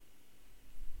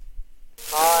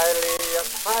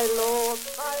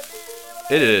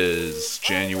It is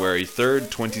January 3rd,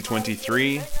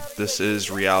 2023. This is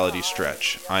Reality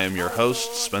Stretch. I am your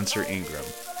host, Spencer Ingram.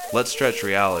 Let's stretch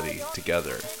reality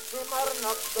together.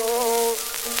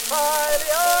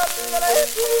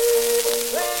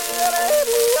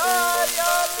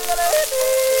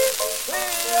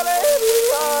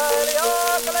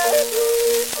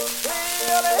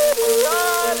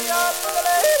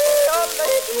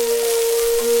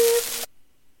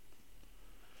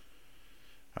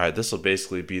 Alright, this will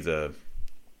basically be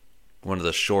one of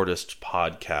the shortest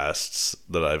podcasts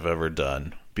that I've ever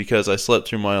done because I slept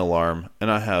through my alarm and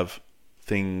I have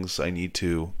things I need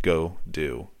to go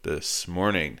do this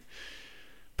morning.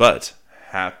 But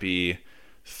happy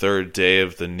third day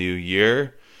of the new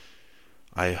year.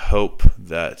 I hope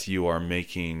that you are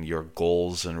making your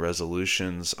goals and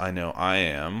resolutions. I know I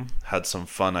am. Had some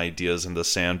fun ideas in the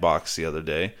sandbox the other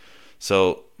day.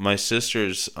 So my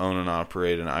sisters own and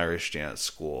operate an Irish dance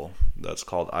school that's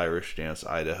called Irish Dance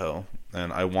Idaho.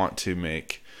 And I want to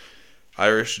make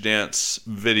Irish dance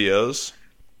videos.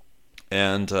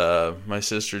 And my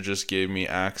sister just gave me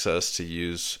access to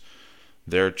use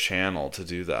their channel to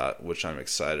do that, which I'm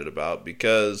excited about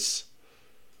because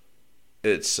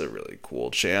it's a really cool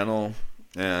channel.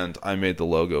 And I made the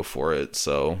logo for it.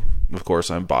 So, of course,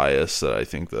 I'm biased that I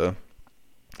think the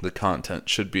content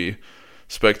should be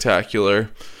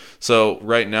spectacular. So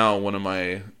right now, one of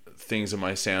my things in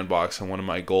my sandbox and one of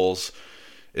my goals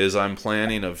is I'm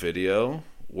planning a video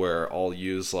where I'll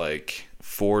use like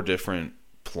 4 different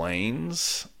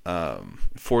planes,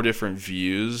 4 different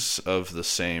views of the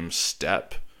same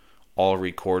step, all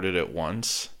recorded at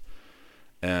once,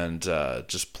 and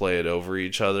just play it over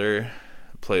each other,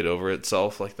 play it over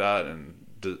itself like that, and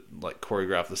like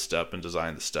choreograph the step and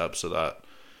design the step so that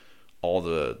all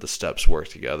the steps work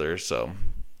together. So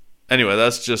anyway,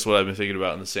 that's just what I've been thinking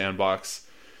about in the sandbox.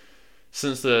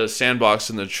 Since the sandbox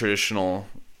and the traditional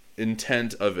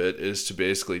intent of it is to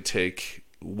basically take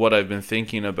what I've been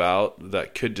thinking about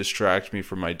that could distract me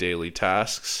from my daily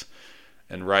tasks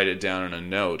and write it down in a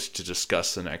note to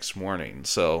discuss the next morning.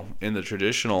 So in the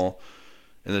traditional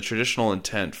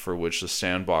intent for which the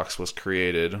sandbox was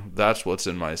created, that's what's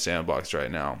in my sandbox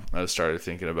right now. I started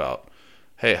thinking about,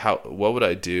 hey, what would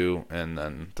I do? And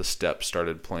then the steps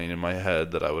started playing in my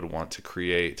head that I would want to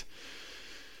create.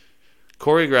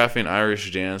 Choreographing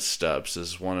Irish dance steps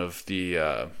is one of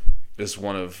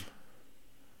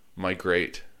my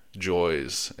great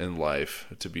joys in life.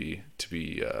 It's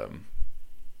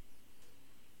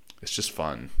just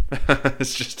fun.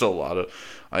 It's just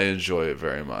I enjoy it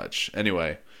very much.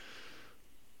 Anyway,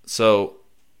 so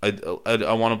I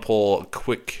want to pull a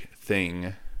quick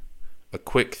thing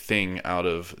out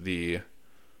of the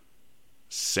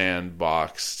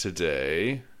sandbox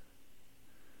today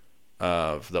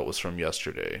that was from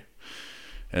yesterday,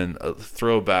 and a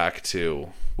throwback to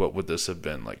what would this have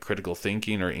been, like critical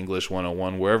thinking or English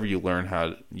 101, wherever you learn how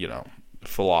to,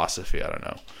 philosophy, I don't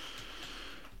know.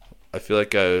 I feel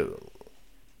like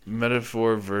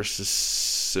metaphor versus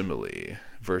simile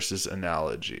versus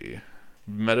analogy.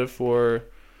 Metaphor,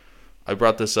 I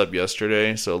brought this up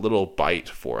yesterday, so a little bite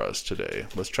for us today.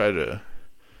 Let's try to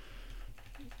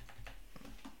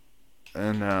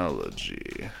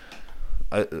analogy.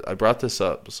 I brought this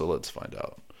up, so let's find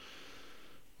out.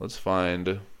 What's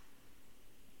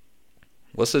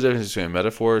the difference between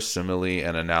metaphor, simile,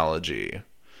 and analogy?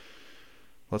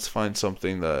 Let's find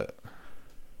something that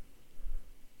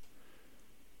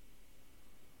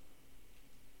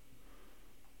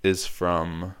is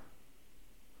from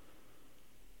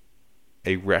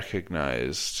a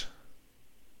recognized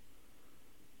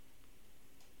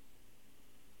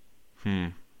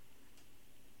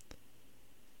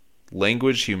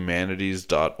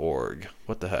languagehumanities.org.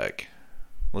 What the heck?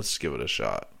 Let's give it a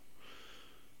shot.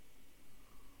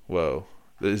 Whoa.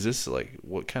 Is this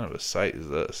what kind of a site is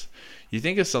this? You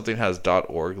think if something has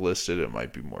 .org listed, it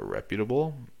might be more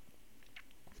reputable?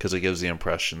 Because it gives the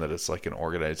impression that it's like an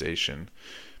organization.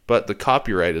 But the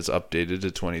copyright is updated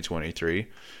to 2023.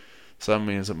 So that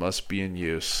means it must be in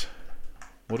use.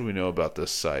 What do we know about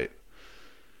this site?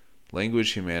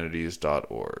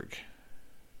 languagehumanities.org.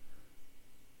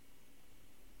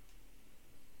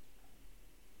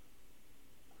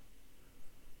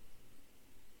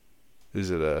 Is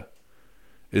it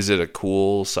a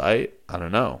cool site? I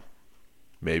don't know.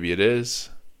 Maybe it is.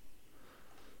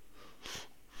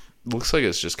 Looks like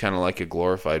it's just kind of like a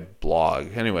glorified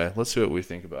blog. Anyway, let's see what we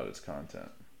think about its content.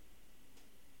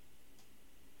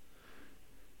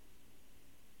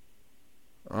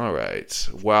 All right.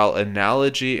 While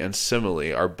analogy and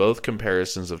simile are both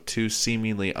comparisons of two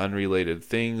seemingly unrelated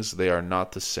things, they are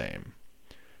not the same.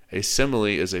 A simile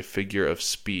is a figure of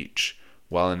speech,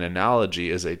 while an analogy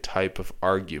is a type of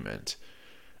argument.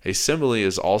 A simile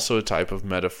is also a type of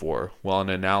metaphor, while an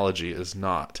analogy is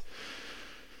not.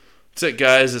 That's it,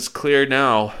 guys. It's clear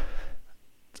now.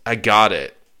 I got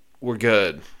it. We're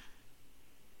good.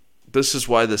 This is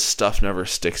why this stuff never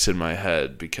sticks in my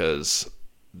head, because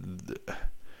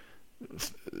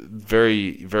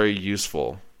very, very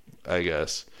useful, I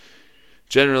guess.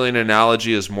 Generally, an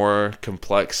analogy is more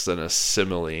complex than a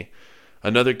simile.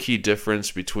 Another key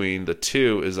difference between the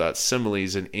two is that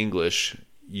similes in English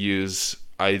use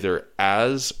either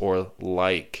as or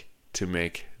like to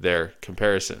make their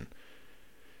comparison.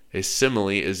 A simile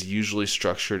is usually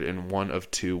structured in one of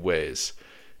two ways.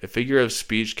 A figure of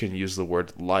speech can use the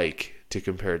word like to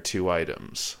compare two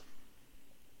items.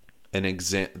 An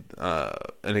example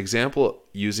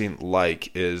using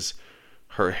like is,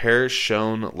 her hair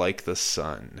shone like the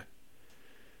sun.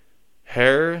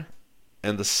 Hair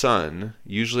and the sun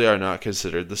usually are not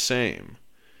considered the same,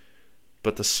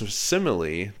 but the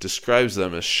simile describes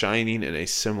them as shining in a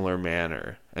similar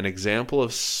manner. An example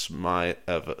of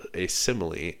a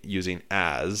simile using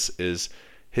as is,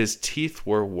 his teeth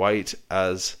were white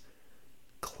as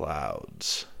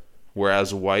clouds.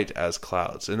 Whereas white as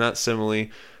clouds. In that simile,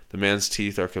 the man's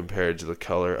teeth are compared to the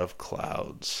color of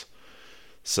clouds.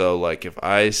 So, like, if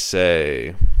I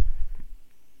say,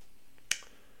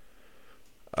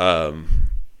 I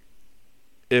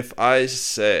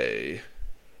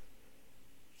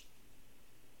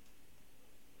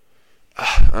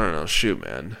don't know, shoot,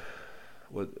 man.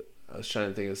 I was trying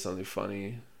to think of something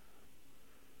funny.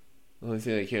 The only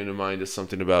thing that came to mind is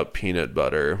something about peanut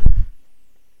butter.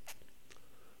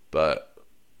 But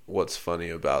what's funny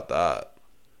about that?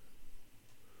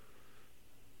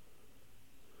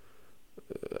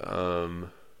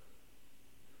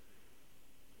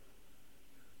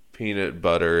 Peanut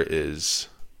butter is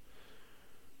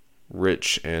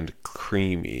rich and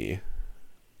creamy,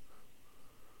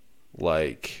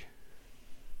 like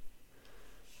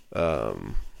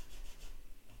hang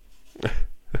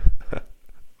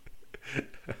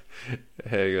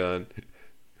on.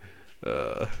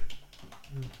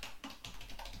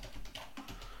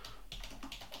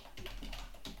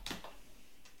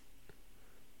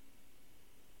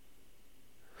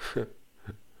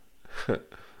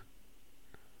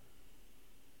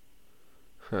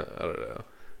 I don't know.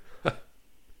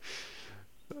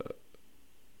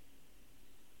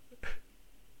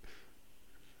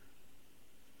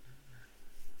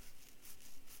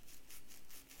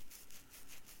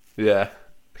 Yeah,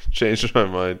 changed my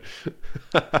mind.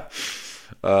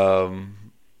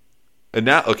 And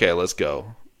now, okay, let's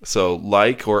go. So,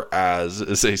 like or as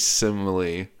is a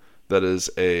simile that is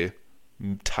a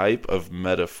type of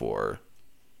metaphor,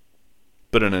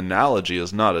 but an analogy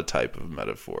is not a type of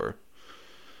metaphor.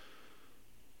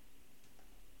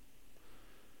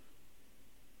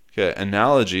 Okay,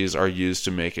 analogies are used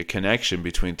to make a connection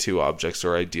between two objects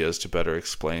or ideas to better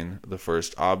explain the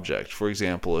first object. For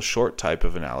example, a short type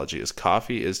of analogy is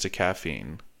coffee is to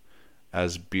caffeine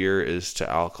as beer is to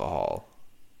alcohol.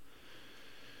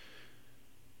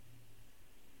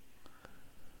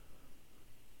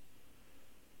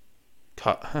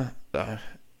 I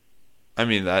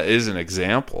mean, that is an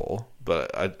example,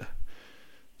 but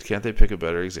can't they pick a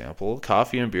better example?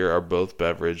 Coffee and beer are both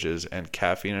beverages, and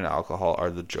caffeine and alcohol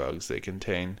are the drugs they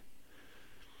contain.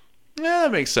 Yeah,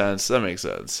 that makes sense.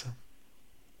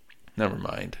 Never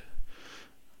mind.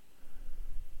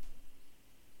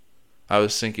 I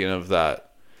was thinking of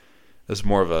that as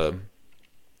more of a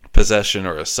possession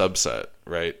or a subset,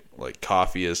 right? Like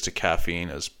coffee is to caffeine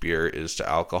as beer is to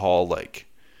alcohol. Like,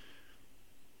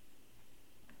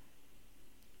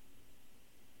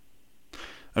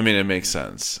 I mean, it makes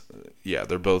sense. Yeah,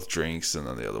 they're both drinks, and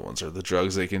then the other ones are the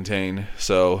drugs they contain.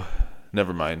 So,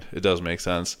 never mind. It does make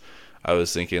sense. I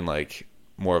was thinking, like,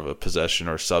 more of a possession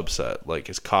or subset. Like,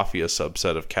 is coffee a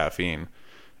subset of caffeine?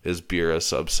 Is beer a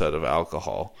subset of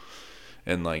alcohol?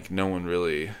 And, like, no one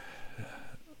really...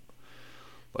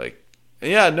 Like,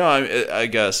 yeah, no, I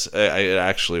guess it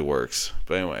actually works.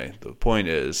 But anyway, the point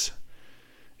is...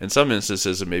 In some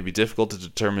instances, it may be difficult to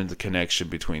determine the connection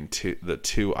between the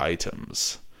two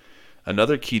items.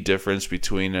 Another key difference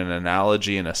between an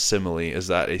analogy and a simile is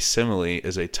that a simile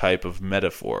is a type of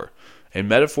metaphor. A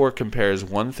metaphor compares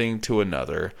one thing to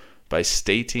another by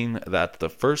stating that the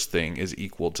first thing is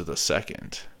equal to the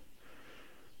second.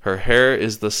 Her hair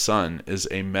is the sun is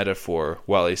a metaphor,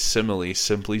 while a simile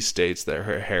simply states that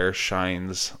her hair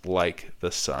shines like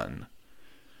the sun.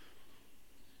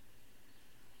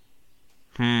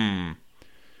 The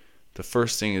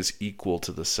first thing is equal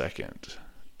to the second.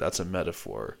 That's a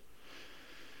metaphor.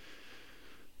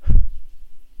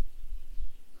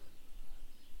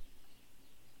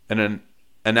 An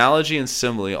analogy and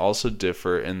simile also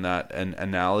differ in that an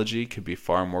analogy can be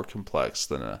far more complex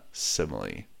than a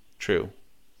simile. True.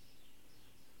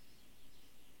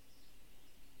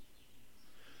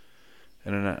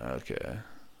 Okay.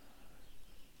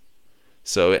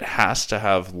 So it has to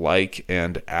have like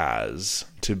and as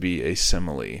to be a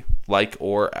simile. Like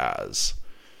or as.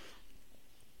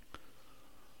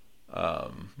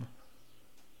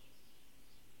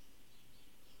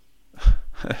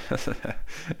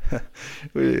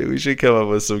 We should come up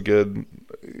with some good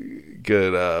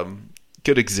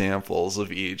examples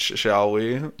of each, shall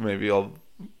we? Maybe I'll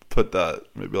put that.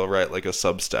 Maybe I'll write like a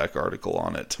Substack article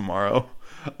on it tomorrow.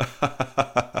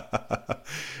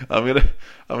 I'm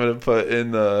gonna put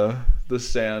in the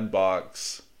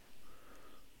sandbox.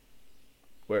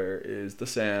 Where is the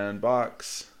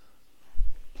sandbox?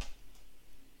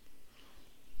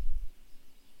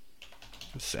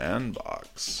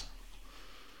 Sandbox.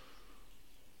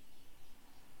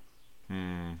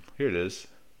 Here it is.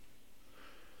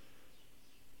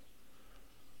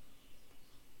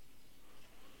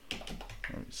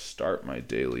 Let me start my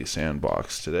daily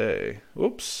sandbox today.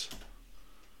 Whoops.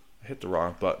 I hit the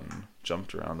wrong button.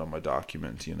 Jumped around on my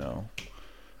document,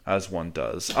 as one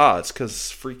does. It's because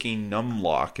freaking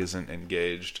numlock isn't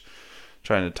engaged.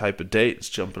 Trying to type a date, it's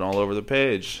jumping all over the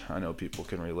page. I know people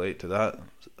can relate to that.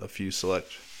 A few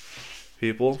select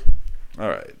people. All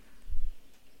right.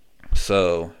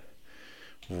 So,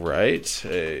 write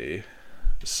a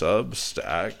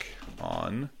Substack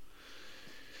on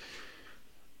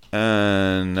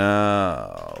analogy,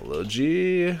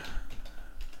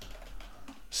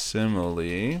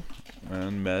 simile,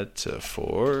 and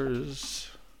metaphors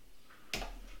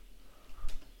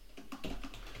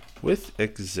with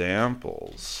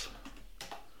examples.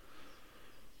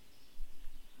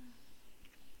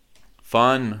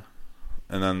 Fun.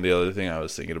 And then the other thing I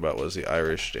was thinking about was the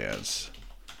Irish dance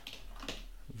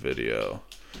video.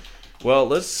 Well,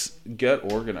 let's get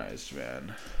organized,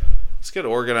 man. Let's get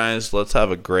organized. Let's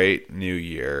have a great new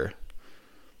year.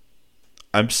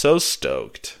 I'm so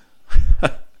stoked.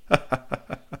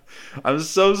 I'm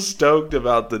so stoked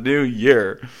about the new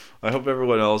year. I hope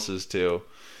everyone else is too.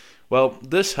 Well,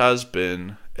 this has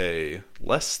been a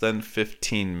less than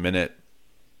 15-minute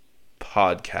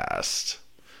podcast.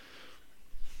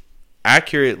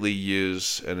 Accurately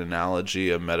use an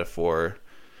analogy, a metaphor,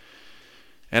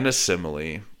 and a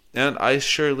simile. And I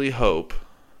surely hope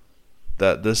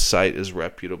that this site is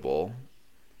reputable.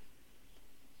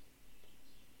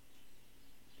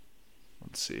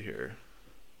 Let's see here.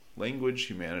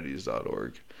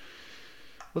 languagehumanities.org.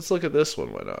 Let's look at this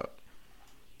one, why not?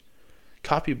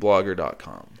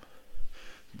 Copyblogger.com.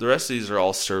 The rest of these are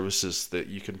all services that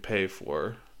you can pay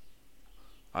for,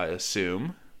 I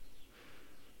assume.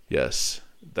 Yes,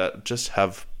 that just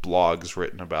have blogs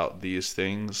written about these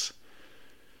things.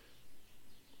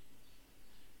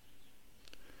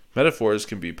 Metaphors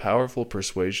can be powerful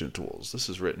persuasion tools. This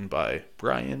is written by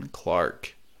Brian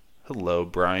Clark. Hello,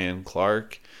 Brian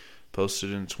Clark.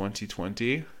 Posted in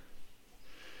 2020.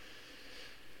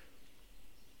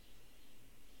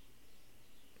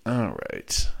 All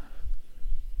right.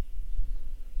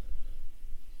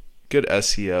 Good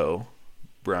SEO,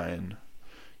 Brian.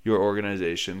 Your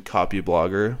organization,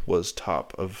 Copyblogger, was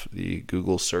top of the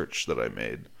Google search that I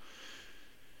made.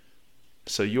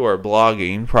 So you are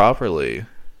blogging properly.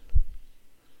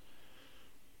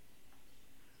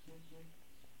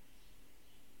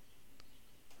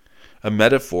 A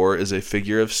metaphor is a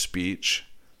figure of speech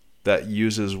that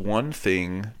uses one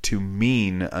thing to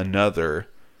mean another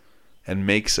and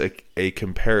makes a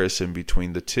comparison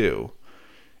between the two.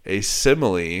 A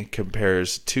simile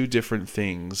compares two different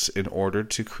things in order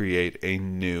to create a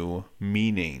new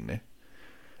meaning.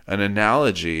 An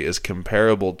analogy is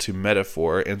comparable to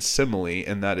metaphor and simile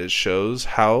in that it shows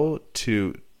how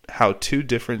two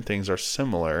different things are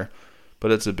similar,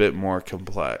 but it's a bit more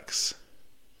complex.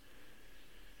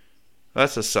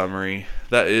 That's a summary.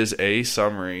 That is a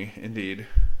summary, indeed.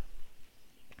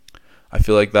 I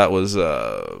feel like that was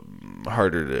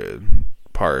harder to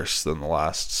parse than the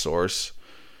last source.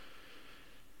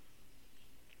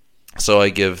 So I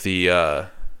give the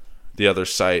other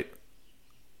site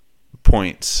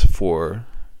points for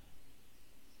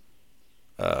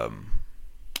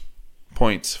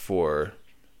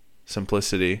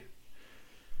simplicity.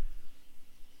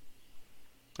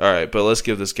 All right, but let's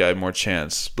give this guy more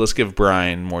chance. Let's give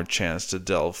Brian more chance to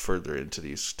delve further into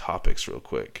these topics real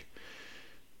quick.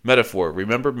 Metaphor.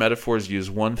 Remember, metaphors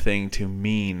use one thing to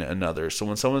mean another. So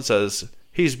when someone says,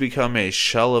 he's become a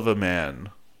shell of a man,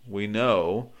 we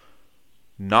know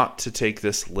not to take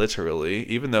this literally,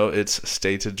 even though it's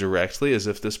stated directly as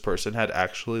if this person had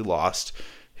actually lost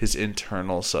his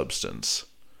internal substance.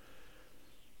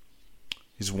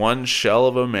 He's one shell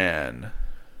of a man.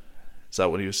 Is that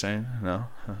what he was saying? No?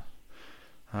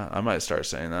 I might start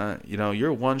saying that.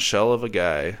 You're one shell of a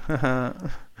guy.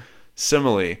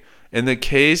 Simile. In the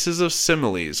cases of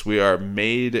similes, we are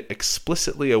made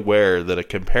explicitly aware that a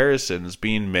comparison is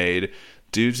being made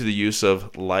due to the use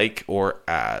of like or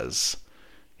as.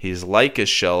 He's like a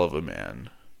shell of a man.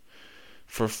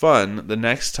 For fun, the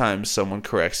next time someone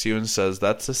corrects you and says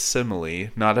that's a simile,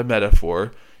 not a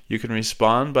metaphor, you can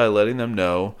respond by letting them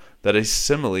know that a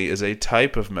simile is a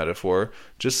type of metaphor,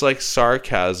 just like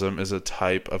sarcasm is a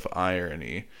type of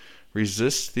irony.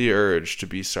 Resist the urge to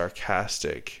be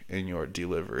sarcastic in your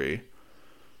delivery.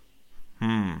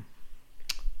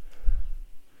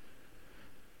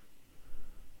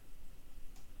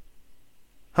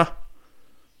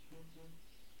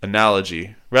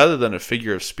 Analogy. Rather than a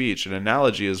figure of speech, an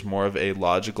analogy is more of a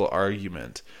logical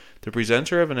argument. The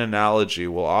presenter of an analogy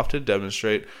will often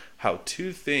demonstrate how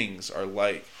two things are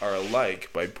alike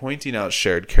by pointing out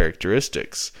shared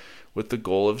characteristics, with the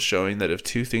goal of showing that if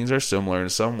two things are similar in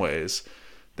some ways,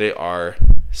 they are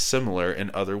similar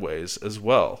in other ways as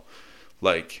well.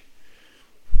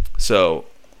 So,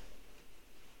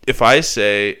 if I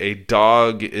say a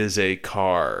dog is a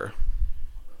car,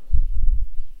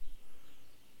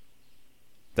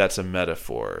 that's a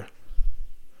metaphor.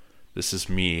 This is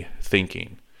me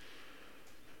thinking.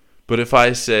 But if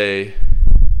I say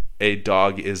a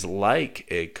dog is like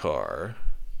a car,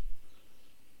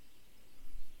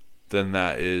 then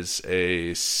that is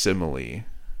a simile.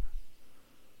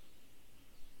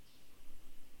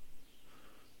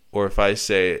 Or if I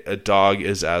say a dog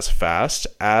is as fast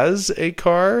as a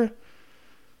car,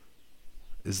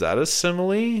 is that a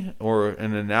simile or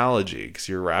an analogy? Because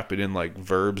you're wrapping in like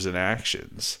verbs and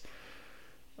actions.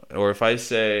 Or if I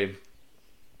say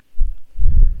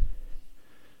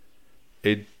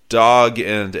a dog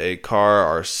and a car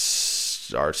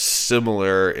are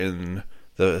similar in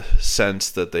the sense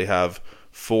that they have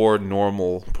 4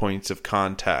 normal points of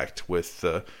contact with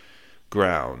the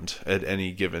ground at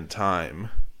any given time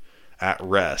at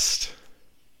rest.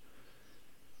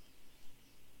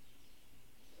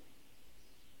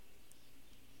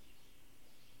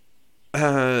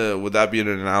 Would that be an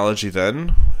analogy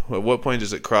then? At what point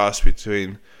does it cross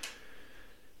between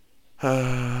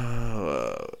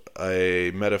a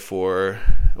metaphor?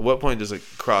 At what point does it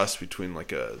cross between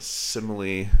like a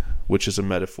simile, which is a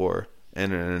metaphor,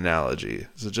 and an analogy?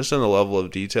 Is it just on the level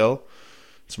of detail?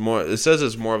 It says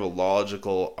it's more of a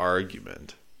logical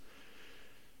argument.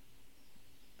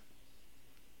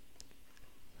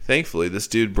 Thankfully, this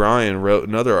dude Brian wrote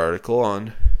another article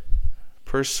on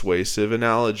persuasive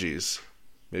analogies.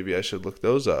 Maybe I should look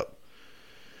those up.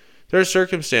 There are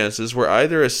circumstances where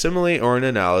either a simile or an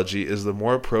analogy is the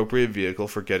more appropriate vehicle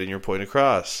for getting your point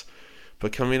across,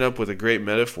 but coming up with a great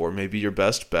metaphor may be your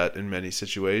best bet in many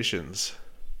situations.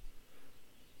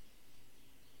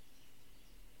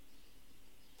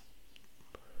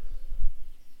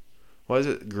 Why is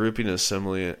it grouping a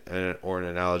simile or an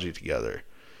analogy together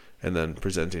and then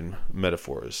presenting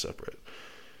metaphor as separate?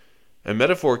 A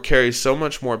metaphor carries so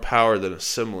much more power than a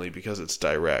simile because it's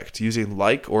direct. Using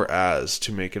like or as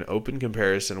to make an open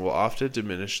comparison will often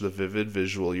diminish the vivid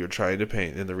visual you're trying to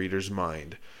paint in the reader's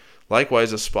mind.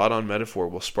 Likewise, a spot-on metaphor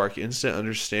will spark instant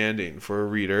understanding for a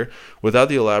reader without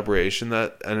the elaboration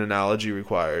that an analogy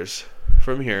requires.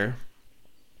 From here,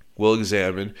 we'll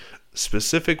examine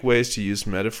specific ways to use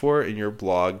metaphor in your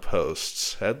blog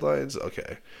posts. Headlines?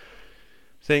 Okay.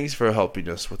 Thanks for helping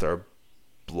us with our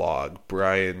blog,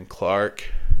 Brian Clark.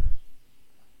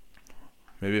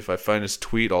 Maybe if I find his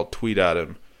tweet, I'll tweet at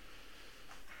him.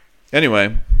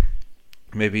 Anyway,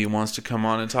 maybe he wants to come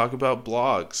on and talk about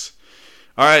blogs.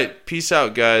 Alright, peace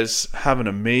out, guys. Have an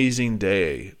amazing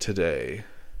day today.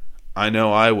 I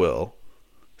know I will.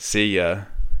 See ya.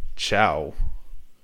 Ciao.